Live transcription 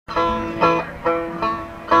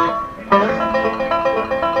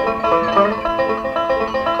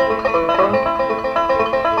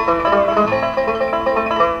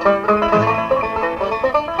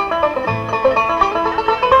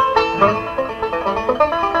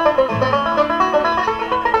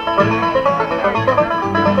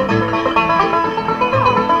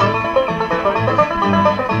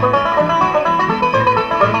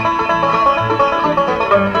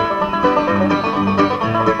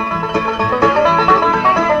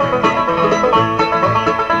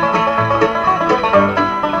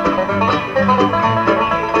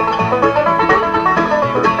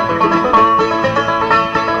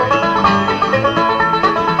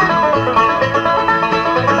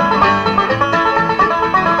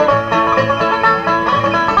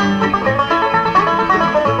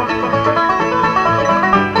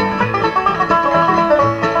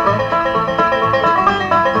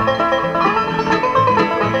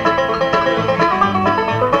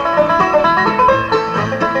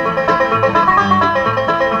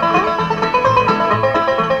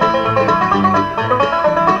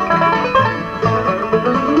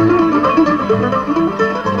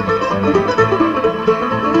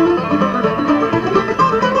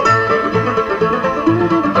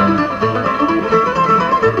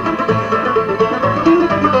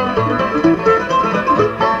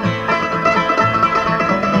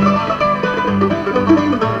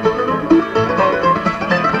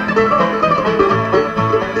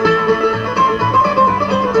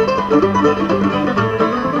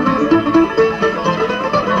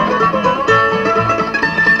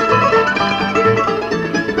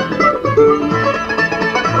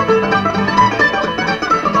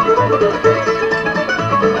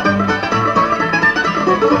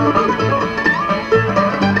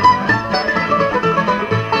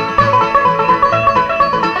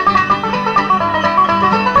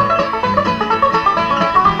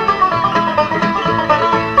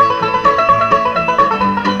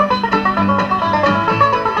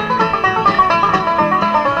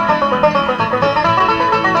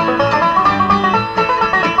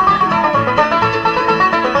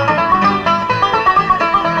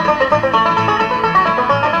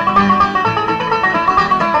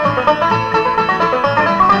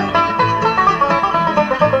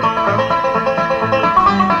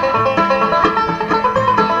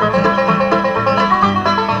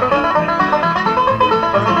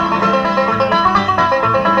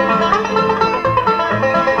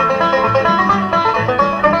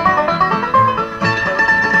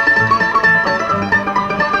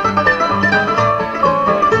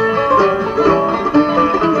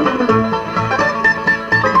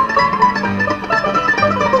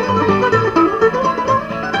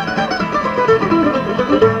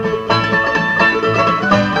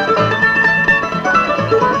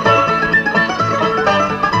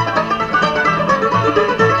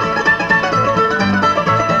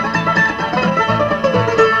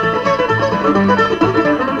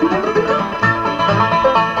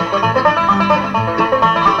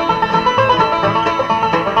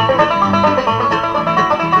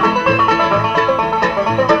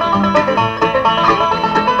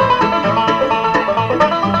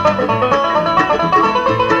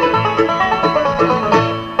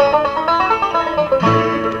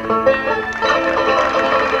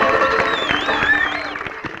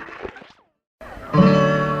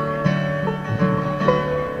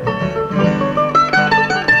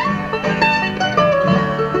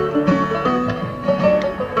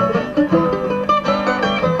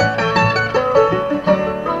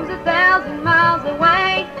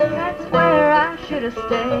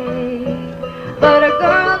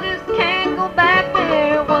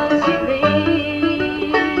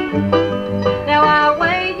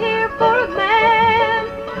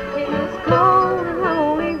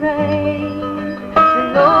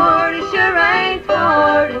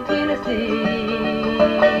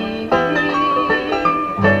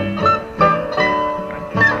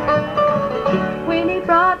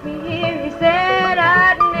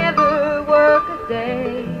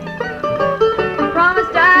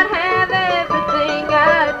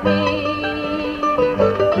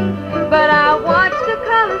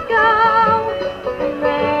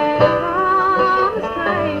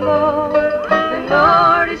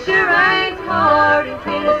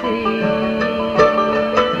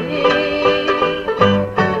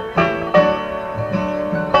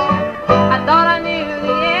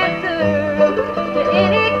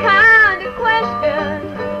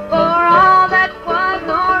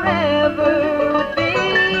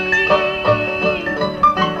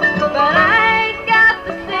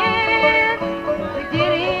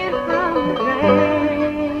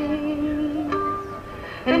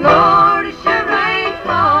And Lord, it sure rains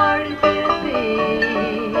hard in Tennessee.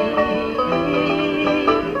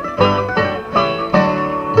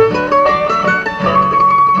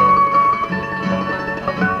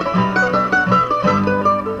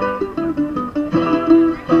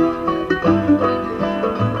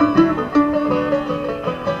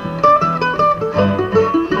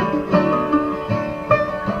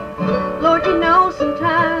 Lord, you know,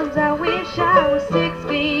 sometimes I wish I was 6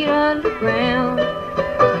 feet underground.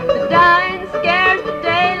 The dying scares the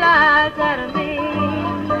daylights out of me.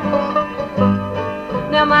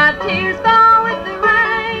 Now my tears fall with the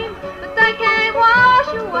rain, but they can't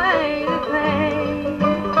wash away the pain.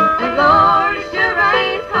 And Lord, it sure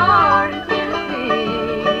rains hard in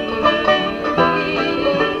Tennessee.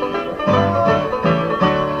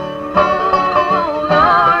 Oh,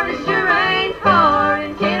 Lord, it sure rains hard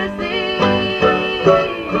in Tennessee.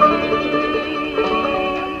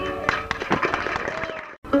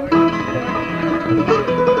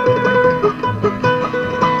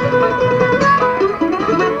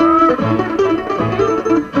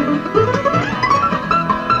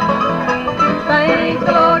 Thank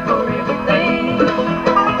the Lord for everything.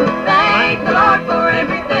 Thank the Lord for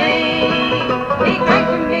everything. He came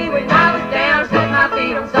to me when I was down, set my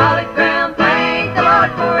feet on solid ground. Thank the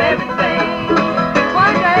Lord for everything.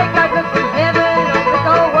 One day God looked from heaven over the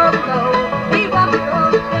whole world ago. He walked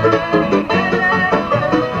across the sun.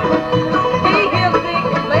 He healed the sick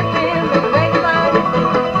and blessed him and made the blind to see.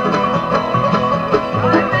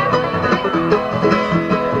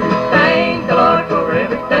 Thank the Lord for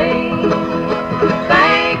everything.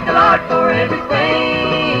 Thank the Lord for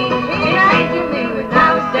everything. He came to me when I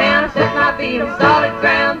was down, set my feet on solid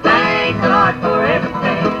ground. Thank the Lord for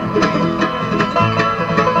everything.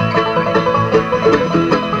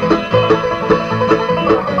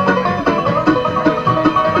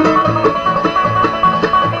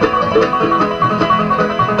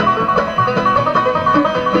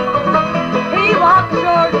 He walked the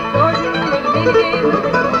shores of Jordan and he gave the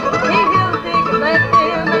He healed the sick and blessed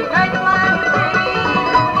him and made the blind to see.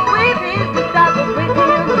 With his disciples with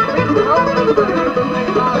him, preached the holy word.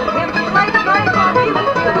 Followed him to play the grave while he was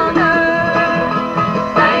still on earth.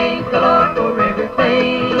 Thank the Lord for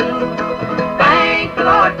everything. Thank the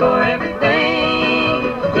Lord for everything.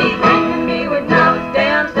 He came to me when I was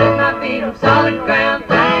down, set my feet on solid ground.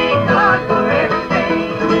 Thank the Lord for everything.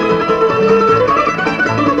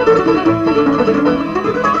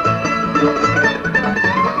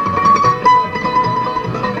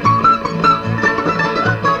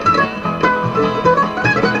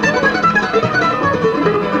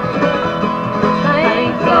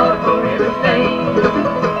 Thank the Lord for everything.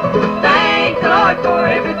 Thank the Lord for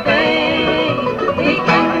everything. He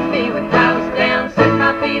came to me when I was down, set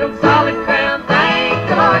my feet on solid ground. Thank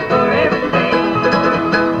the Lord for everything.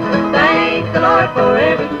 Thank the Lord for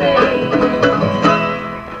everything.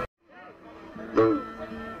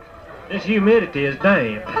 This humidity is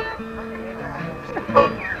damp.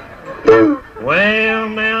 Well,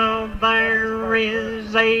 now there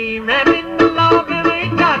is a rabbit in the log and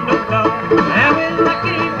ain't got no dog. How will I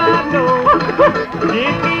keep my nose?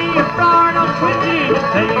 Give me a frog, I'll twist in his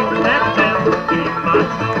tail, and that's how I'll keep my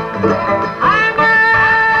soul. I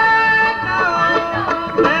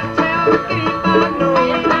know, that's how I'll keep my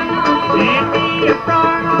nose. Give me a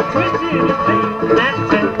frog, I'll twist in his tail, and that's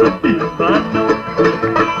how I'll keep my nose.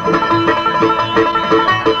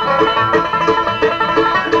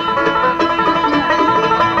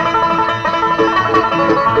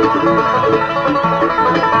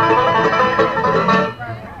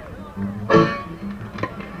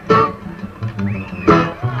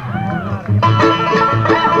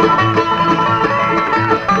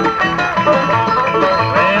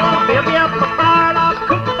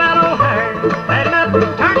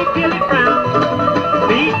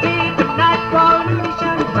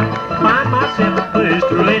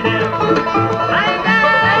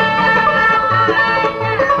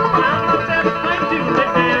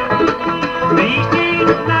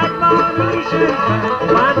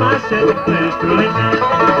 Find myself a place to lay down.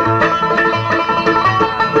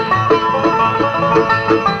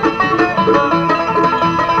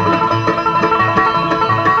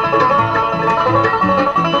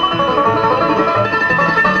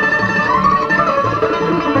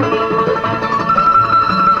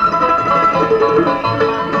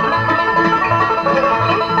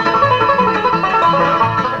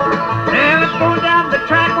 Now it's going down the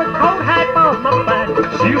track with cold hat on my back,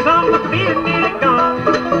 shoes on my feet and nearly gone.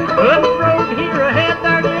 Up the road here ahead,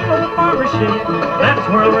 there's the old farmer's shed. That's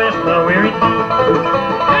where I'll rest my weary thumb.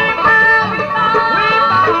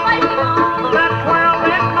 That's where I'll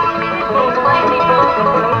rest my weary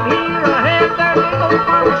thumb.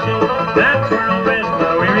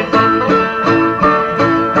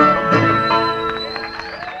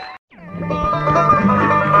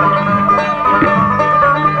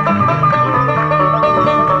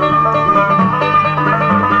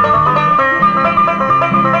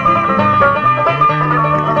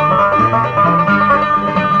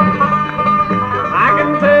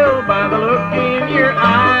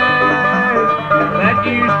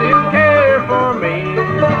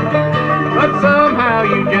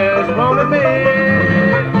 just won't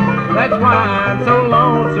admit. That's why I'm so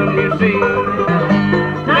lonesome, you see.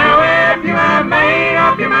 Now if you have made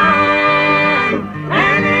up your mind,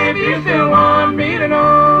 and if you still want me to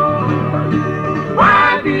know,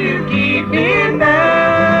 why do you keep me in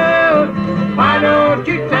doubt? Why don't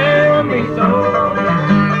you tell me so?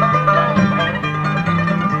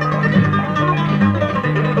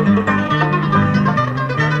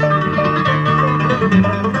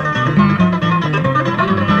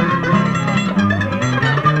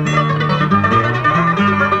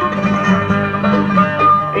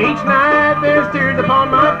 Each night there's tears upon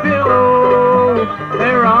my pillow.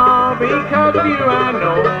 They're all because of you, I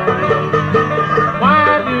know.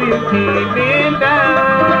 Why do you keep me in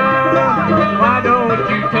doubt? Why don't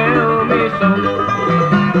you tell me so?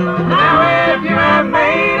 Now if you have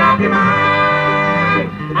made up your mind,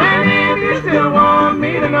 and if you still want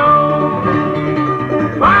me to know,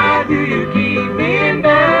 why do you keep me in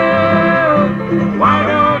doubt? Why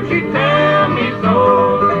don't you tell me so?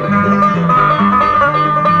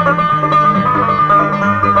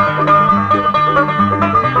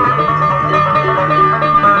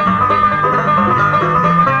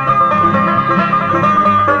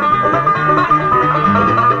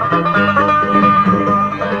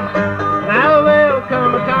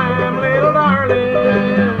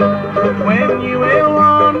 When you will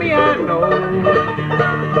want me, I know.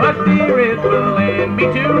 But dear, it will then be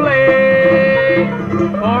too late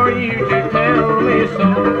for you to tell me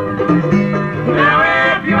so. Now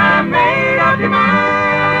if you have made up your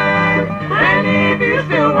mind, and if you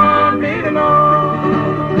still want me to know,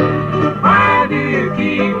 why do you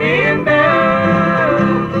keep me in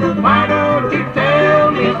doubt? Why don't you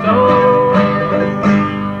tell me so?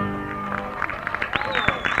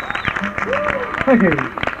 Thank you.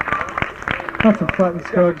 That's a Flat and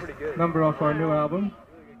Scruggs number off our new album.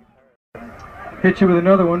 Hit you with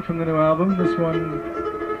another one from the new album. This one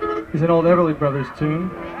is an old Everly Brothers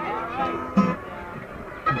tune.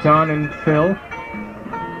 Don and Phil.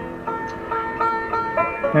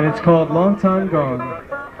 And it's called Long Time Gone.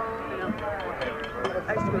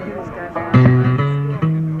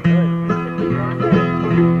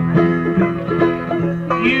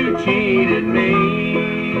 You cheated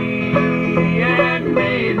me and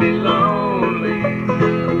made me lonely.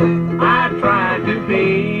 I tried to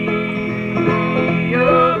be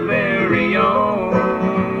your very own.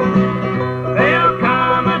 There'll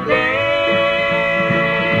come a day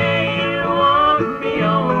you want me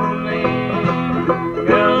only.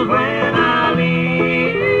 'Cause when I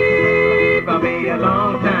leave, I'll be a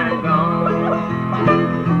long time gone.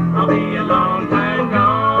 I'll be a long time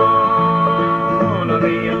gone. I'll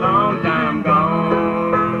be a long time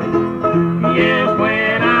gone. Yes,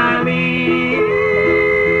 when I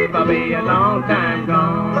leave, I'll be a long time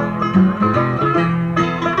gone.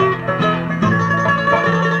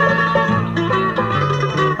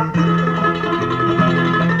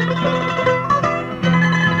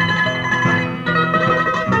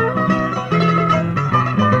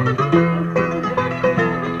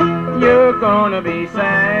 You're gonna be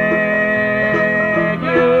sad,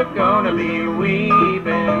 you're gonna be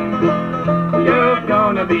weeping, you're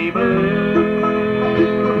gonna be blue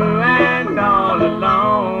and all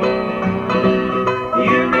alone.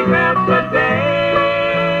 You regret the day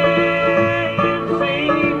you see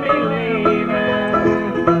me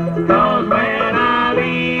leaving. 'Cause when I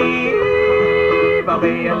leave, I'll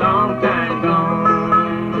be a long time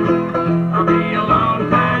gone. I'll be a long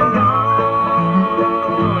time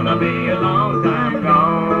gone. I'll be a long time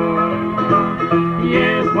gone.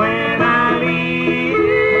 Yes, when I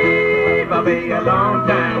leave, I'll be a long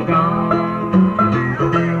time gone.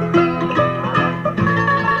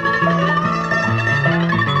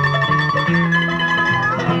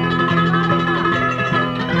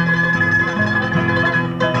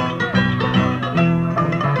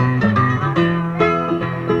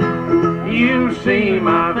 You see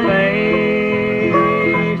my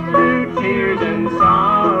face through tears and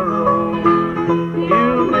sorrow.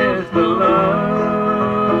 You miss the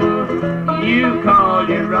love you call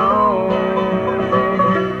your own.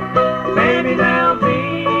 Baby, there'll be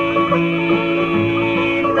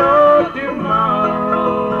no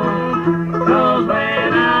tomorrow. 'Cause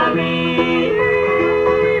when I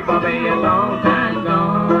leave, I'll be a long time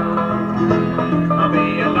gone. I'll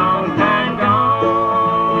be a long time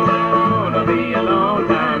gone. I'll be a long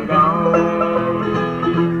time gone.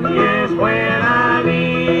 Yes, when I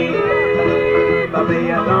leave, I'll be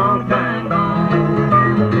a long time gone.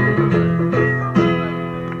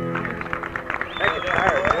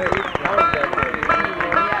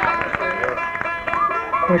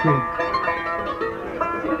 Thank you.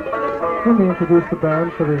 Let me introduce the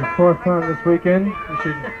band for the 4th time this weekend. You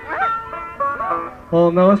should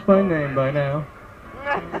all know us by name by now.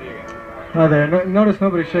 Hi there. Notice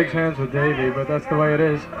nobody shakes hands with Davey, but that's the way it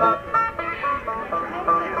is.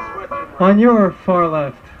 On your far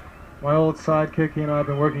left, my old sidekick, he and I have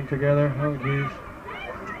been working together. Oh, geez.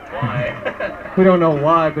 Why? We don't know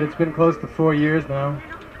why, but it's been close to 4 years now.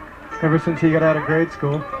 Ever since he got out of grade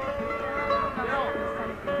school.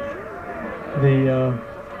 The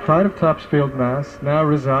pride of Topsfield, Mass., now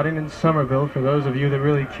residing in Somerville, for those of you that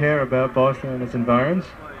really care about Boston and its environs.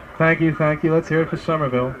 Thank you, thank you. Let's hear it for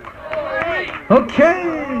Somerville. Okay!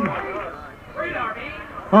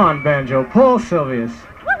 On banjo, Paul Sylvius.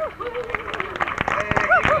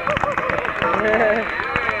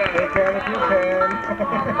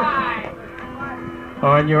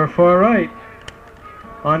 On your far right,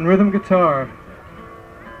 on rhythm guitar,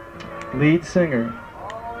 lead singer,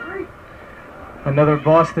 another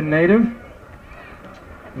Boston native,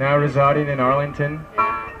 now residing in Arlington,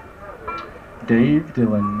 Dave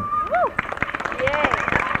Dillon.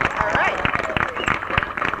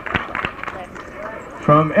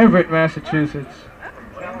 From Everett, Massachusetts.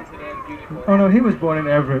 Oh no, he was born in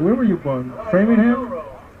Everett. Where were you born? Framingham?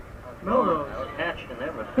 No, hatched in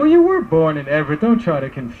Everett. Well, you were born in Everett. Don't try to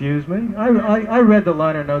confuse me. I read the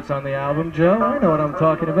liner notes on the album, Joe. I know what I'm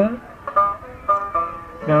talking about.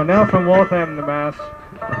 Now from Waltham, Mass.,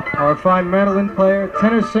 our fine mandolin player,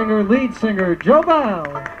 tenor singer, lead singer, Joe Bow.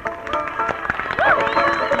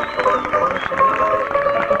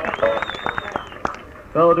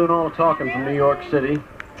 Fellow doing all the talking from New York City.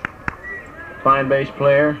 Fine bass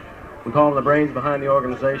player. We call him the brains behind the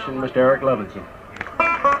organization, Mr. Eric Levinson.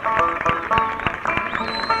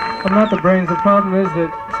 I'm not the brains. The problem is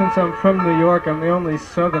that since I'm from New York, I'm the only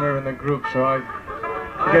southerner in the group, so I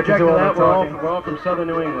get to do all the that. talking. We're all from southern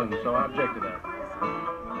New England, so I object to that.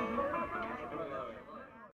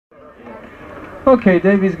 Okay,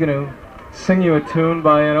 Davey's going to sing you a tune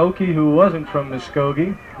by an Okie who wasn't from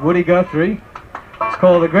Muskogee, Woody Guthrie. It's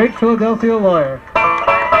called The Great Philadelphia Lawyer.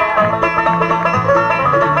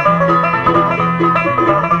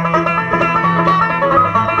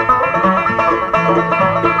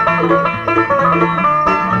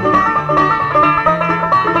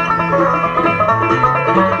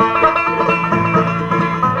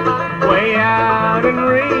 Way out in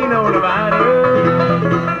Reno, Nevada,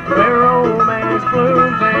 where romance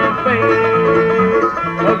blooms and fades,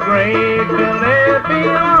 a great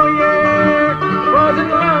Philadelphia lawyer was in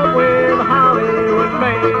love with a Hollywood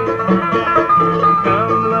maid.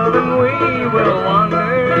 Come loving, we will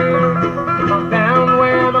wander down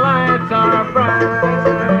where the lights are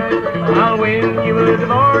bright. I'll win you a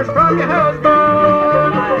divorce from your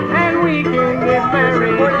husband, and we can get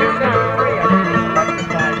married tonight.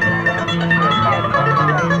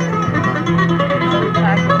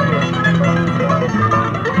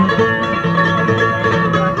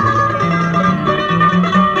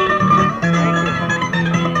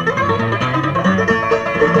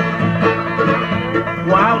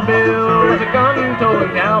 Wild Bill was a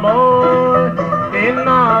gun-toting cowboy, in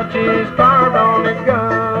notches carved on his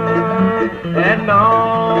gun, and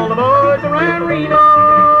all the boys around Reno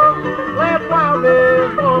left Wild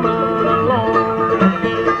Bill's woman alone.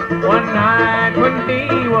 One night when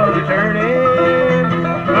he was returning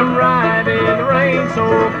from riding in the rain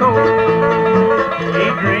so cold, he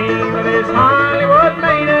dreamed of his Hollywood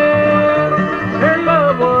maiden. Her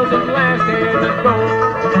love was as lasting as gold.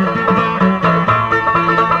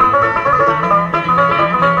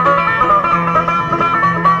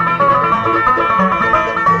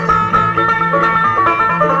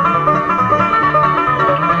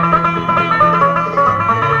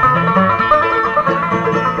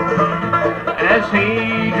 As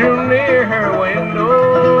he drew near her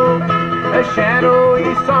window, a shadow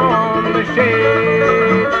he saw on the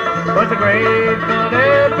shade was a great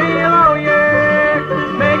Philadelphia lawyer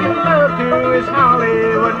making love to his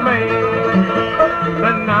Hollywood maid.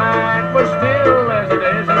 The night was still as a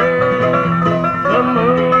desert, the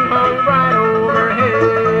moon hung bright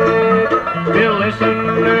overhead. Bill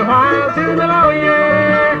listened a while to the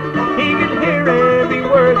lawyer, he could hear every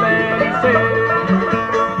word that he said.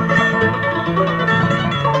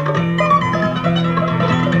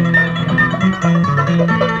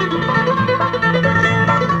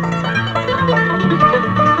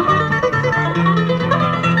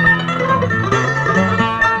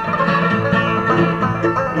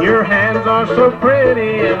 Your hands are so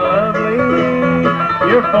pretty and lovely,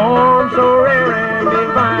 your form so rare and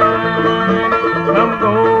divine. Come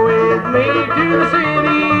go with me to the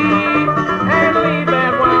city and leave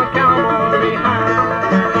that wild cowboy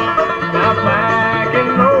behind. Now back in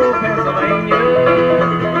old Pennsylvania,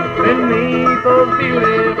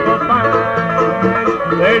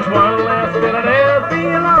 There's one less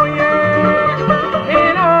Philadelphia lawyer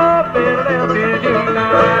in old Philadelphia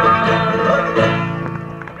tonight.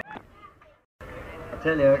 I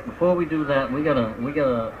tell you, before we do that, we got a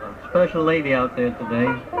special lady out there today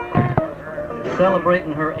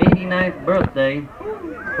celebrating her 89th birthday.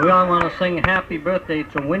 We all want to sing happy birthday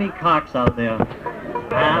to Winnie Cox out there.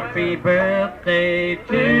 Happy birthday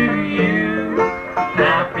to you.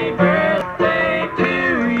 Happy birthday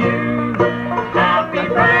to you. Happy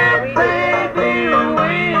birthday, dear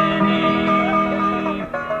Winnie.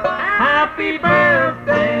 Happy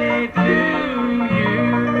birthday to you.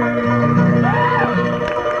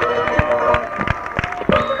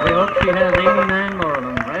 We hope she has 89 more of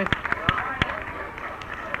them, right?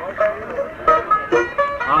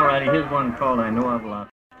 Alrighty, here's one called I Know I've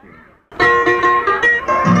Lost You.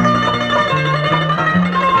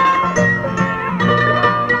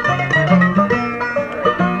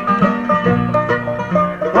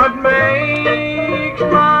 What makes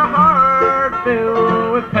my heart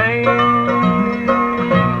fill with pain?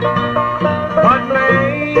 What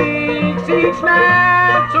makes each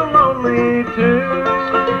night so lonely too?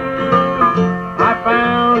 I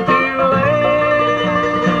found too late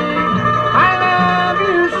I love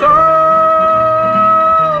you so,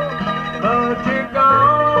 but you're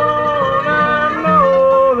gone. I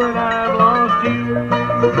know that I've lost you.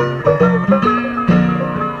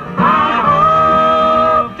 I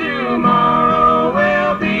hope tomorrow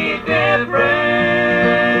will be different,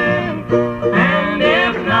 and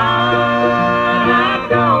if not, I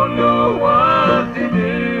don't know what to do.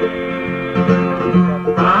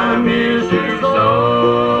 I miss you so,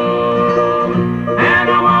 and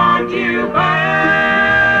I want you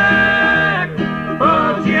back,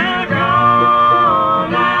 but you're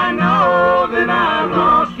gone. I know that I've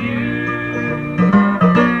lost you.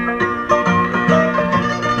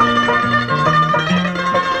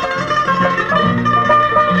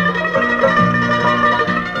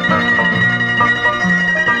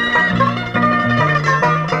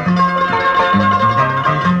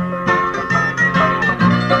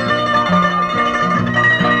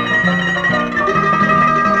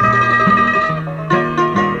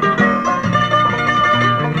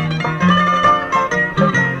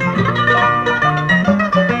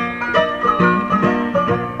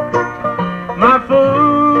 My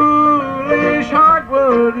foolish heart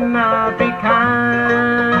would not be kind.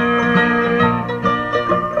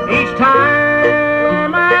 Each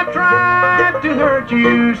time I tried to hurt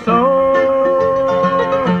you so,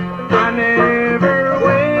 I never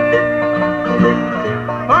will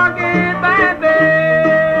forget that day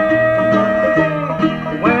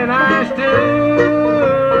when I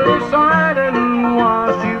stood aside and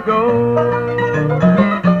watched you go.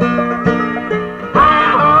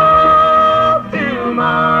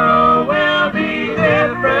 Tomorrow will be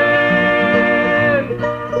different,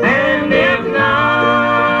 and if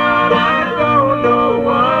not, I don't know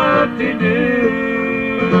what to do.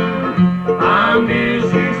 I miss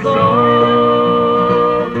you so,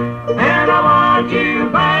 and I want you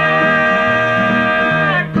back,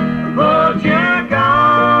 but you're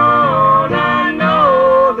gone. I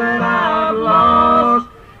know that I've lost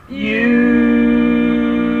you.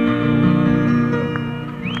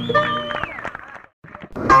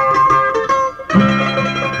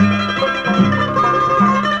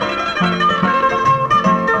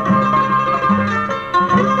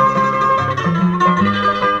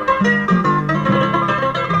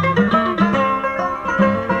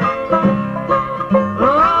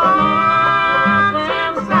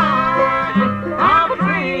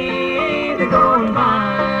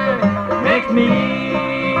 Makes me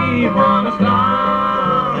wanna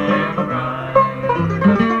stop and cry.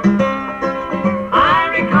 I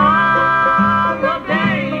recall the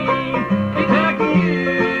day they took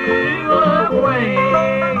you away.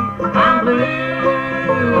 I'm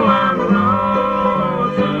blue, I'm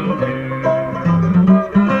lonesome too.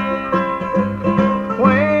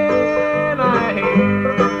 When I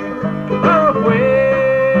hear the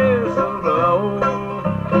whistle blow,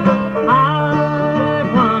 I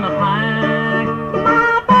wanna pack my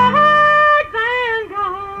bags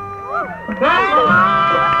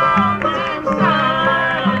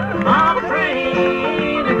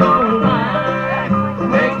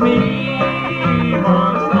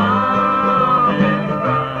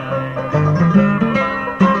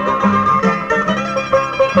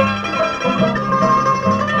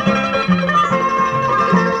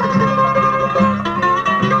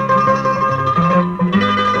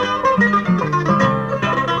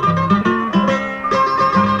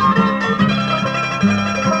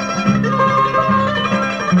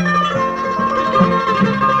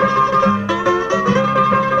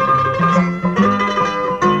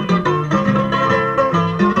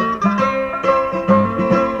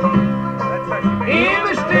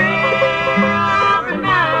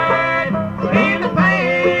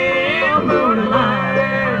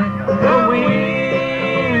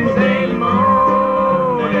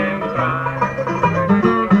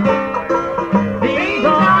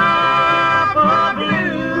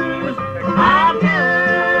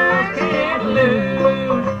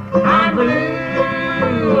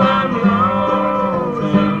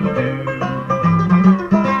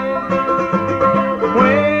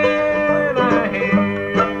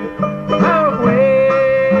a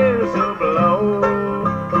whistle blow.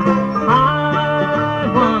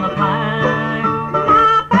 I wanna fly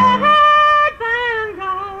my bags and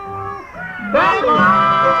go. That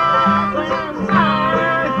lost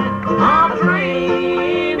inside a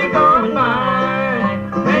train going by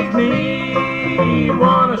makes me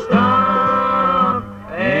wanna stop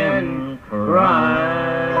and cry.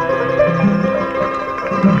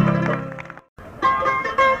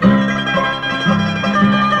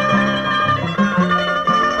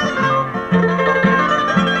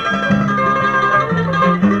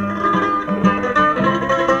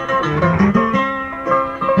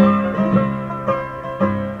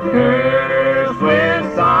 Cursed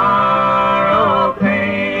with sorrow,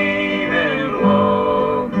 pain, and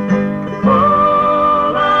woe,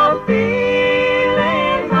 full of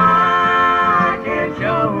feelings I can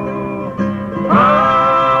show.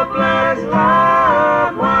 Hopeless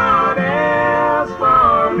love, what else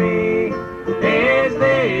for me? Is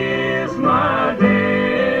this my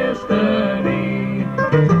destiny?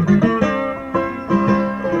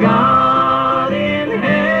 God in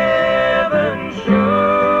heaven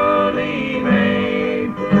surely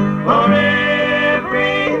made for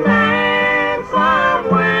every man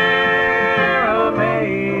somewhere a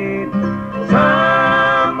maid.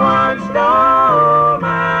 Someone stole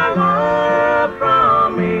my love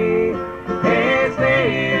from me. Is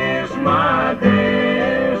this my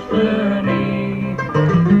destiny?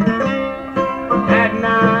 At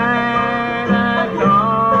night I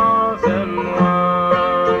toss and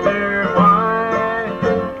wonder why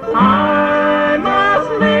I must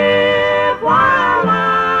live while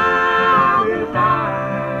others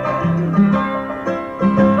die.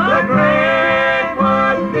 The grave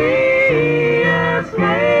would be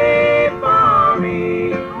escape for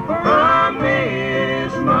me from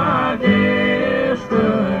this my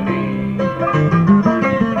destiny.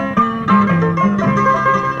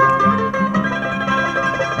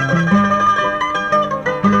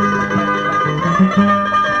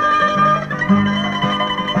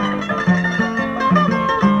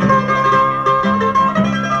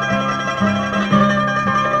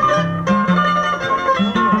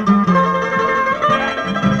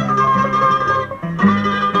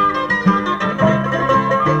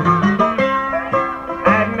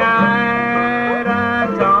 At night I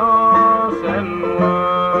toss and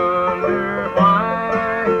wonder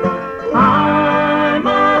why I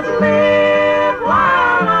must live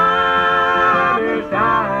while others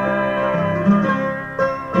die.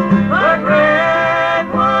 The grave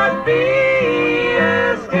would be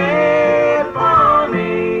escape for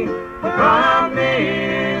me from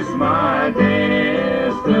this my destiny.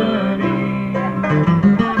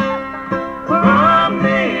 From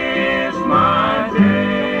this my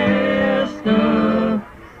destiny.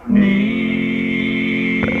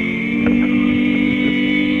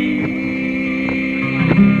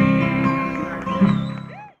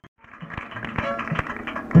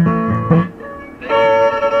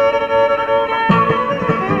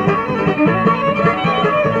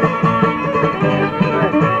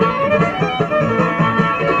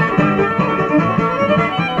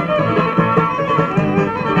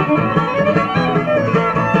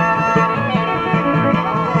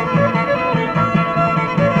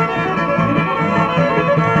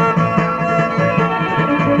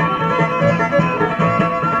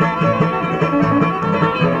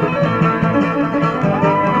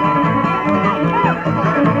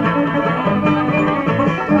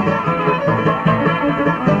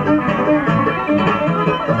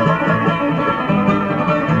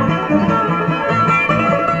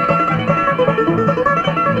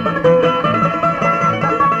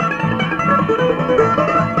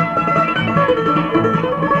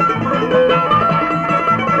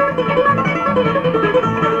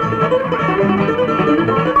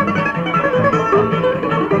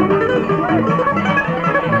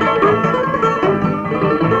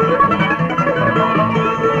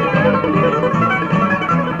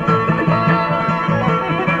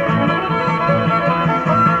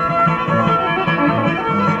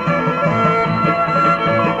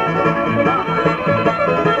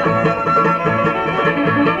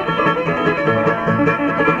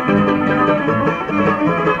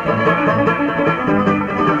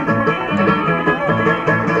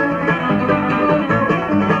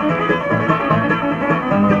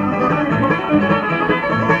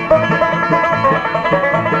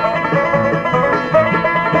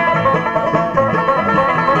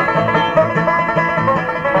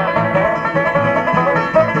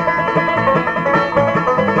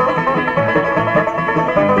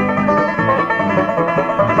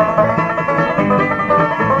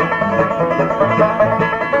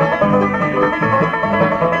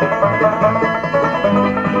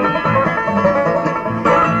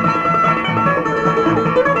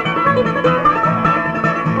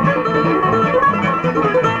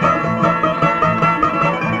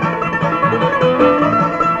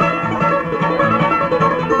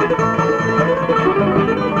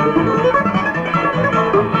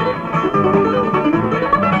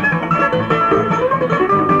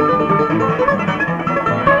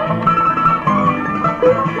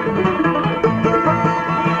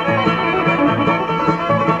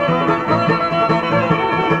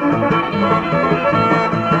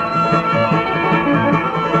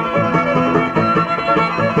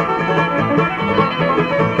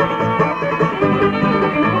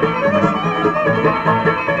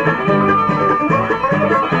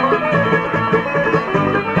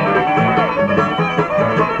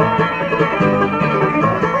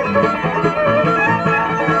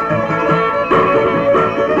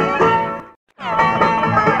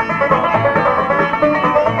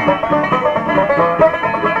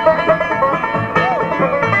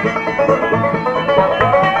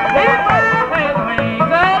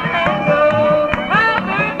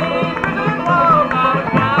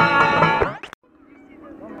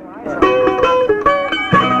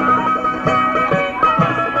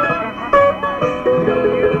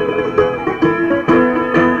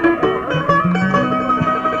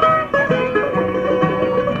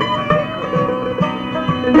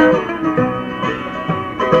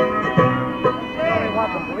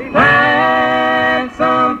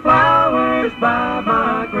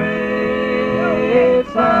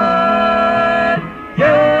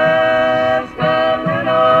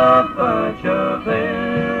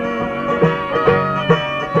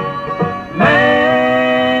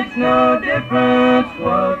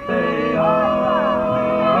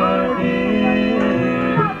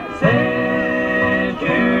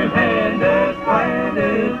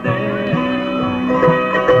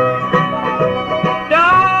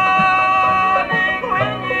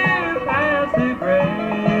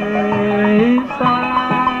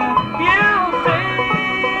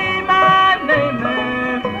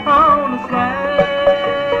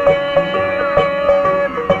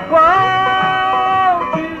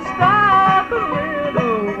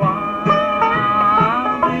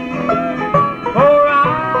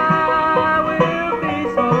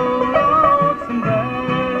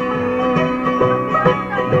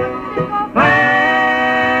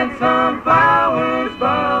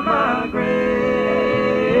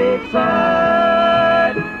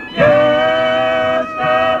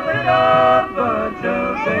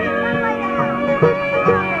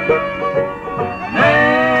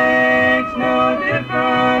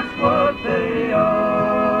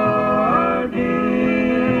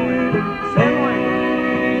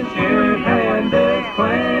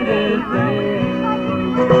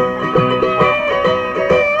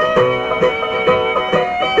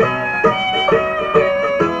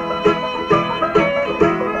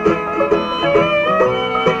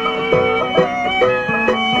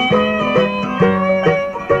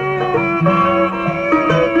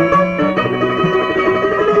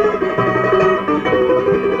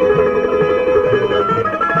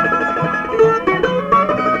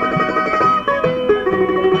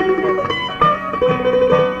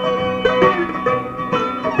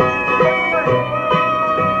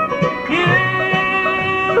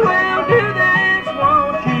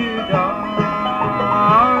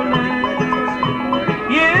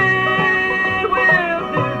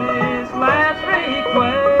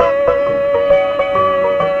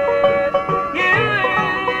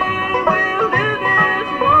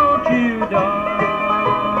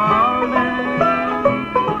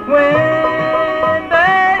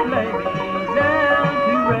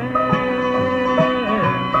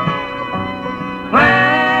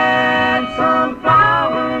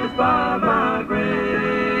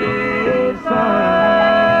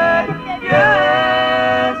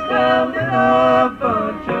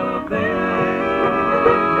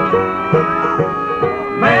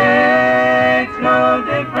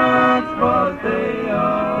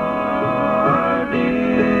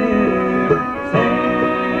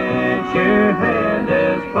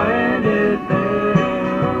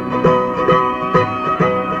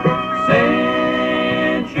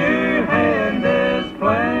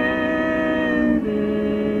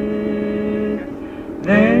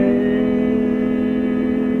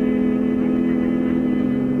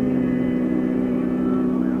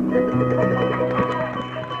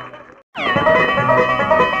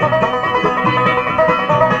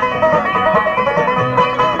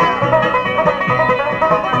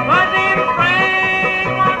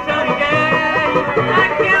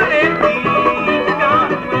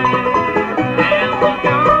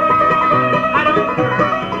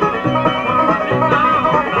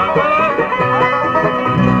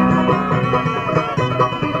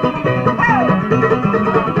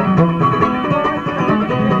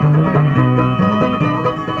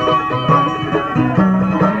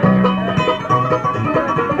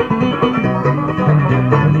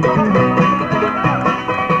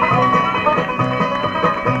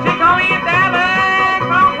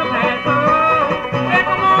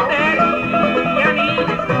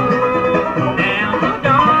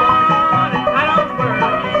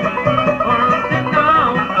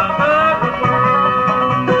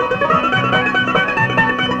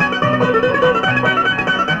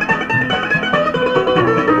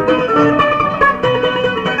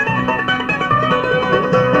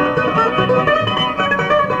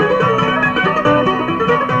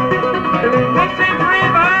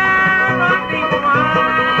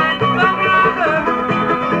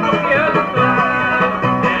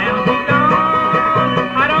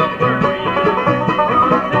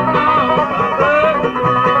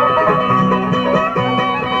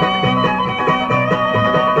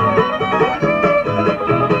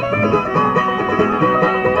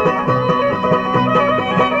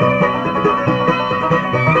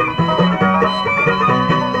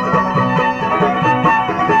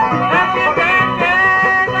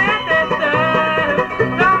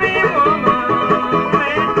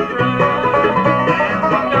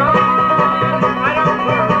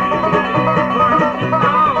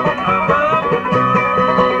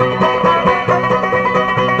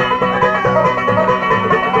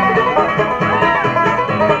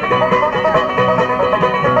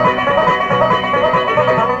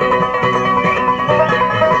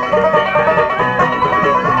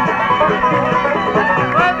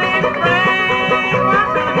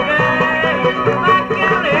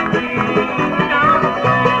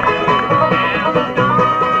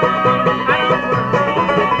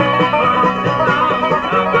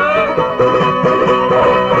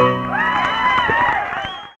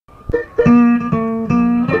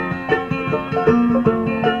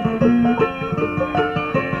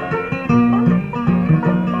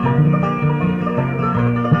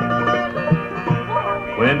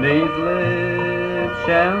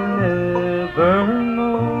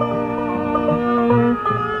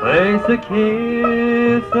 place a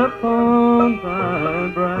kiss upon thy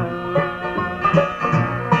brow,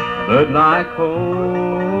 but lie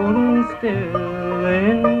cold and still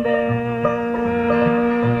in death.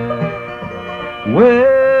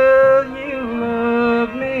 Will you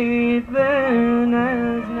love me then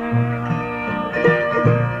as now?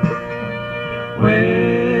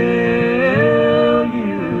 Will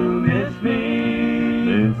you miss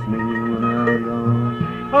me when I'm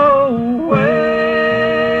gone? Oh, will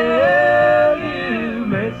you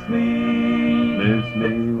miss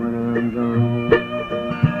me when I'm gone?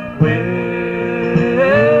 Will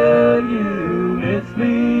you miss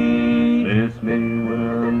me when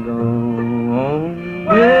I'm gone?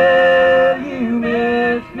 Will you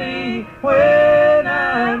miss me when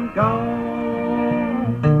I'm gone?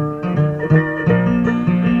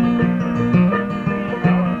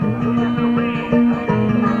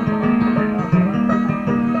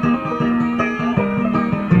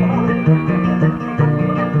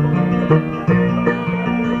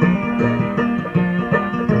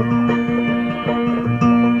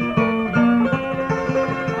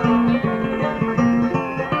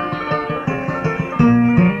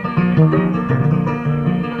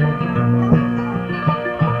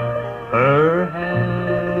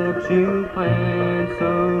 Perhaps you plant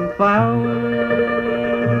some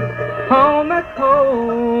flowers on that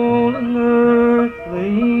cold and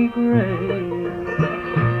earthly grave.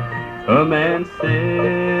 Come and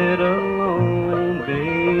sit alone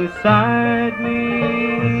beside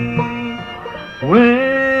me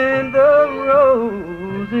when the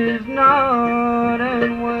rose is not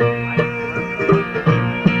and will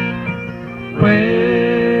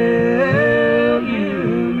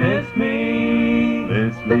you miss me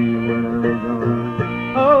when I'm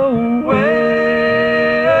gone? Oh,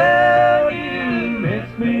 will you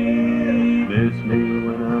miss me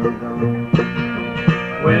when I'm gone?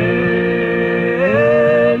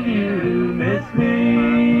 Will you miss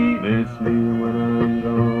me when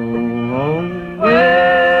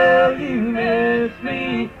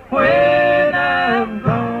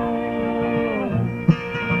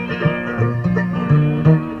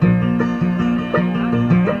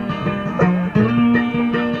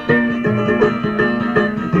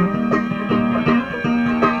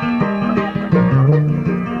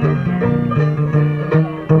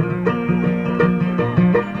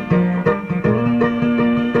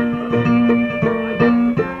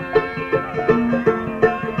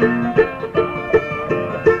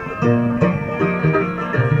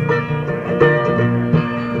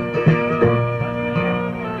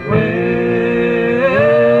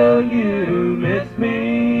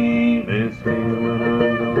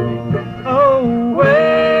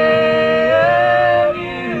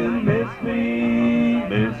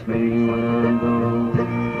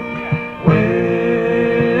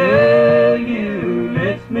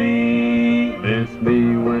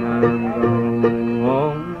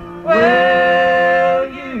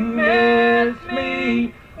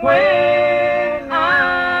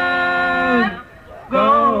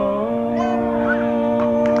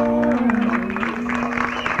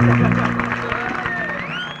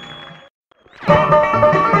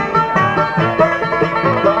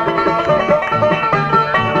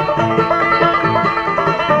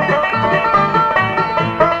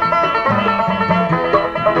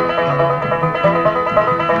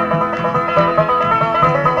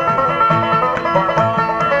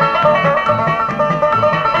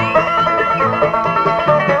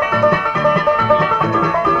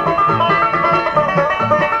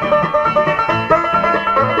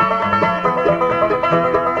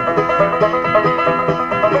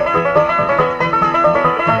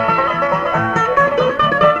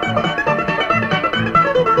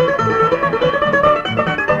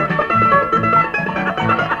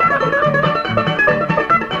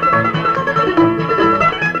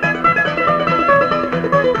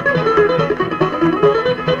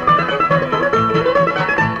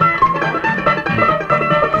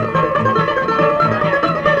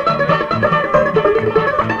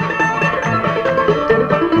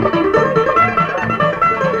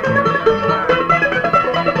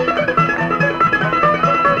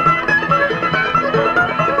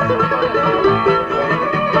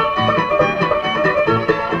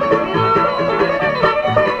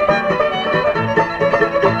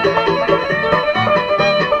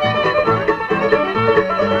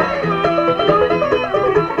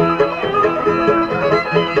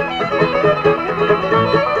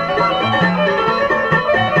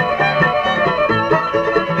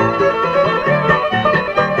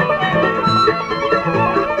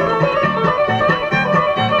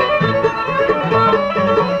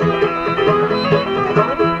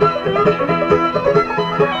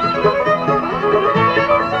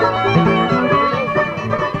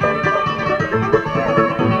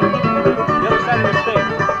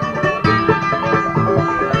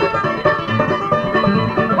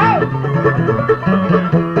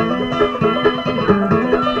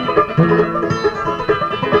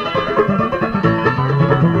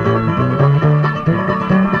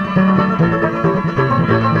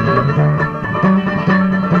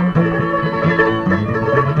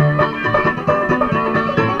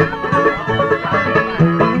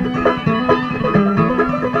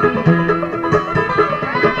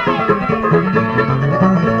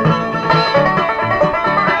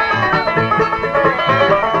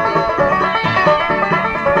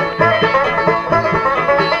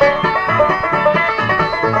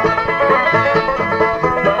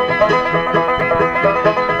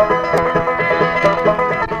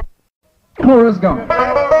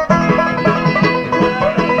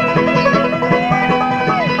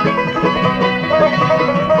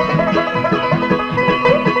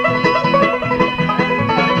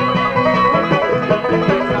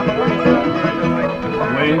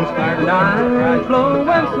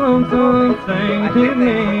lonesome, sing to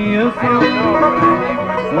me a song.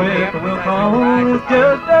 Whippoorwill call is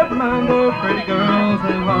just a reminder of pretty girls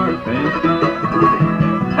who are faced gone.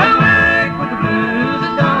 Awake with the blues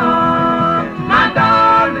at dawn, my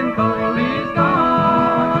darling Cora is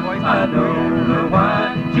gone. I don't know why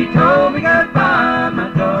she told me goodbye, my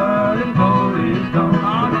darling Cora is gone.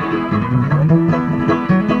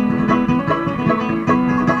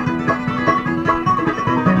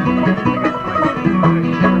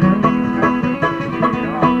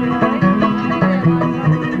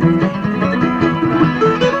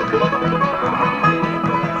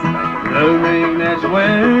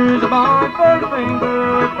 Wears a bond for the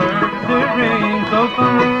finger, purchased a ring so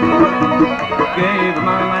fine. Gave her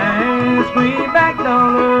my last greenback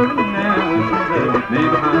dollar, and now she left me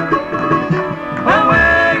behind.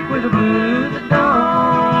 Awake with the blues at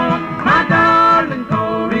dawn, my darling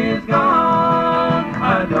Cora is gone.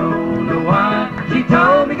 I don't know why she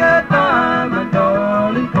told me goodbye, my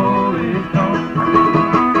darling Cora is gone.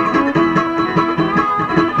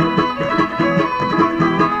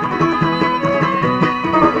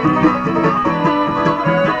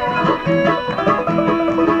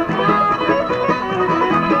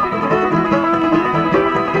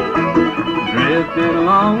 Drifted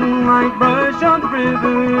along like brush on the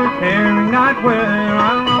river, caring not where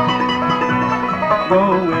I long.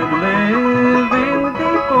 Going to live in the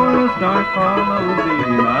deep forest, dark follow the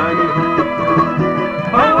mighty home.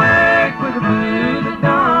 Awake with the blues at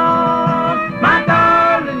dawn, my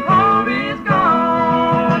darling Cora is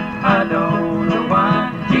gone. I don't know why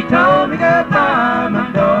she told me goodbye,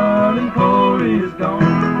 my darling Cora is gone.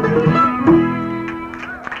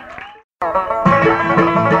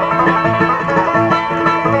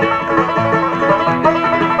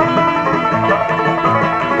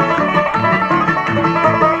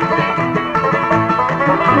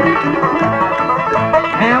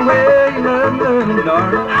 And well, you love me,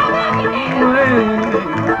 darling, well,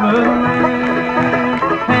 motherland,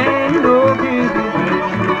 and you know kids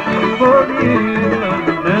you for you love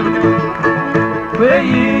another man. Will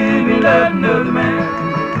you be loving another man?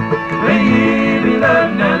 Will you be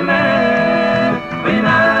loving another man? When I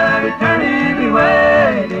return, you'll be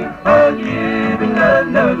waiting for you be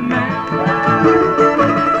loving another man.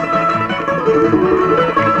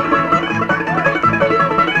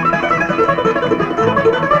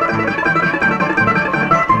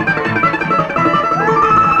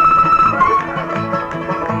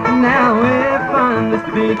 Now if I find this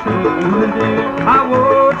to be true, dear, I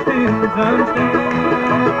won't feel understand.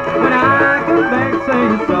 When I come back, say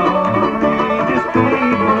sorry, just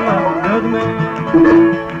please don't love another man.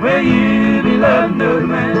 Will you be loving another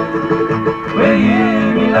man? Will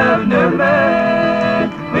you be loving another man?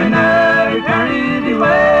 When I return, you'll be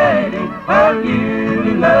waiting for you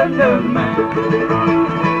be loving another man.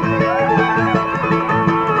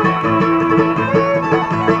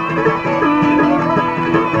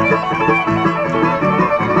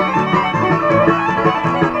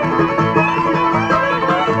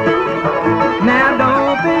 Now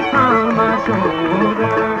don't be crying on my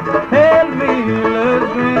shoulder, tell me your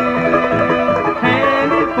love's great.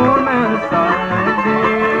 Hand it for my side,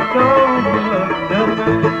 dear, don't be loving another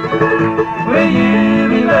man. Will you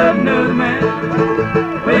be loving another man?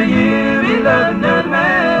 Will you be loving another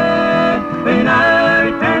man? When I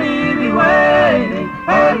return, you'll be waiting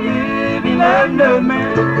for you be loving another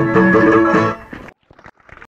man.